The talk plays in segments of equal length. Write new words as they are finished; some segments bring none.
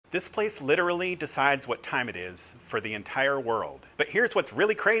This place literally decides what time it is for the entire world. But here's what's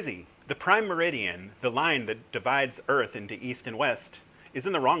really crazy. The Prime Meridian, the line that divides Earth into east and west, is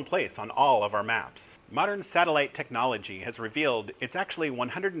in the wrong place on all of our maps. Modern satellite technology has revealed it's actually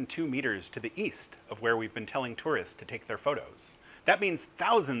 102 meters to the east of where we've been telling tourists to take their photos. That means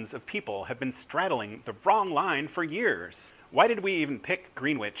thousands of people have been straddling the wrong line for years. Why did we even pick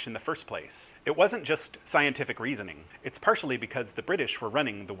Greenwich in the first place? It wasn't just scientific reasoning. It's partially because the British were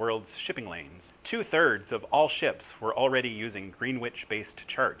running the world's shipping lanes. 2/3 of all ships were already using Greenwich-based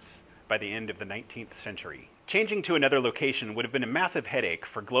charts by the end of the 19th century. Changing to another location would have been a massive headache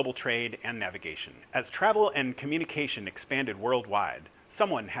for global trade and navigation. As travel and communication expanded worldwide,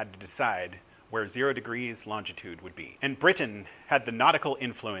 someone had to decide where 0 degrees longitude would be. And Britain had the nautical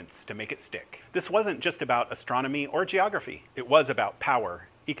influence to make it stick. This wasn't just about astronomy or geography. It was about power,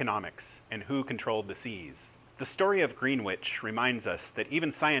 economics, and who controlled the seas. The story of Greenwich reminds us that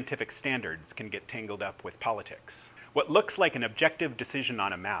even scientific standards can get tangled up with politics. What looks like an objective decision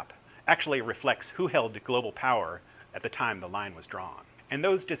on a map actually reflects who held global power at the time the line was drawn. And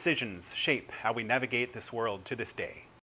those decisions shape how we navigate this world to this day.